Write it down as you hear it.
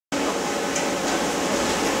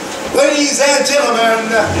Ladies and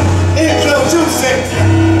gentlemen, introducing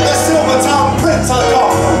the silver-tongued Prince of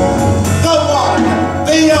Gotham, the one,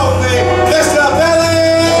 the only, Mr.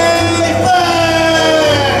 Billy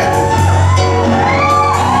Frank!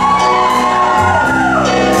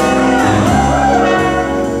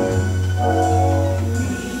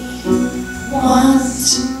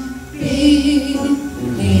 Once Billy,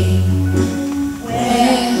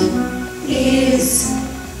 where is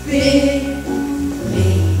Billy?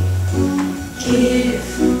 Give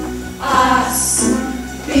us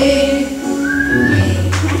Billy.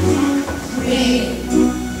 We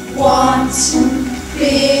want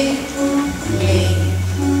Billy.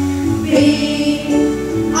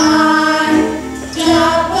 B-I-double-L-Y.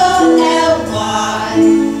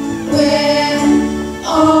 We're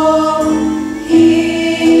all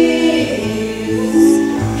his.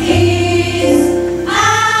 He's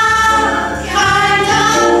our kind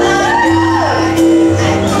of a guy.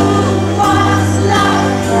 And who wants love?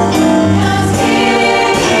 'Cause he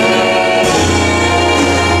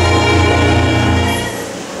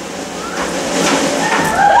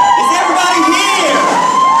Is everybody here?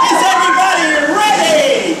 Is everybody ready?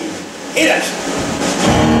 Hit it!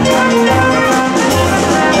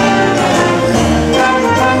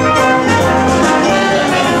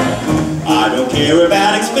 I don't care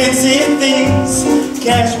about expensive things,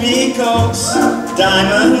 cashmere coats,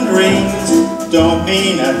 diamond rings, don't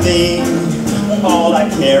mean a thing. All I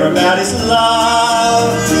care about is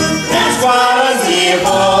love, that's what I'm here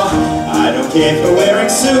for. I don't care for wearing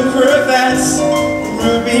silk cravats,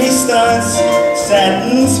 ruby studs,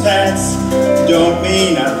 satin spats, don't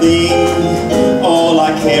mean a thing. All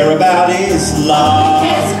I care about is love.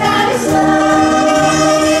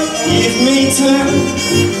 Give me two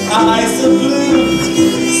eyes of blue,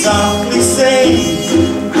 softly say,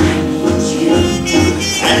 I need you.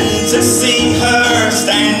 And to see her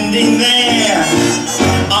standing there,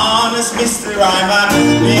 honest mister, I'm a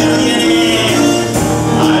millionaire.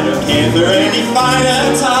 I don't care for any fine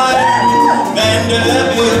attire,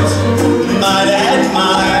 Vanderbilt might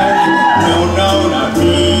admire. No, no, not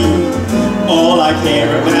me. All I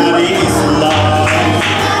care about is love.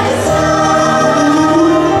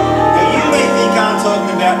 Now you may think I'm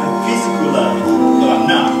talking about the physical love. Well, I'm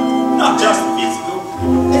not. Not just the physical.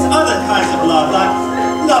 There's other kinds of love, like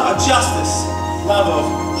love of justice, love of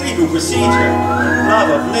legal procedure, love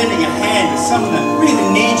of lending a hand to someone that really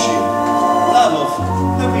needs you, love of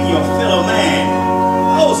helping your fellow man.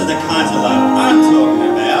 Those are the kinds of love I'm talking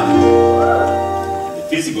about. The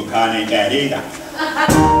physical kind ain't bad either.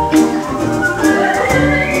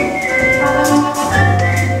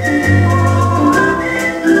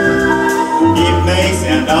 It may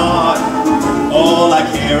sound odd, all I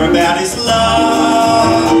care about is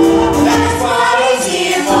love. That's what I'm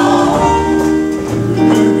here for.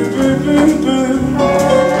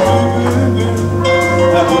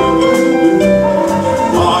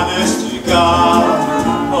 Honest to God,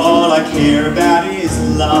 all I care about is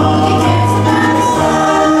love.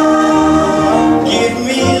 Give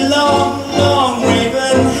me long, long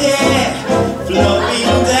raven hair, flowing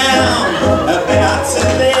down about to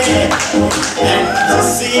there, and to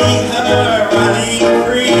see her running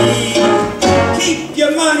free. Keep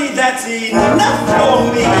your money, that's enough for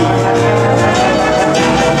me.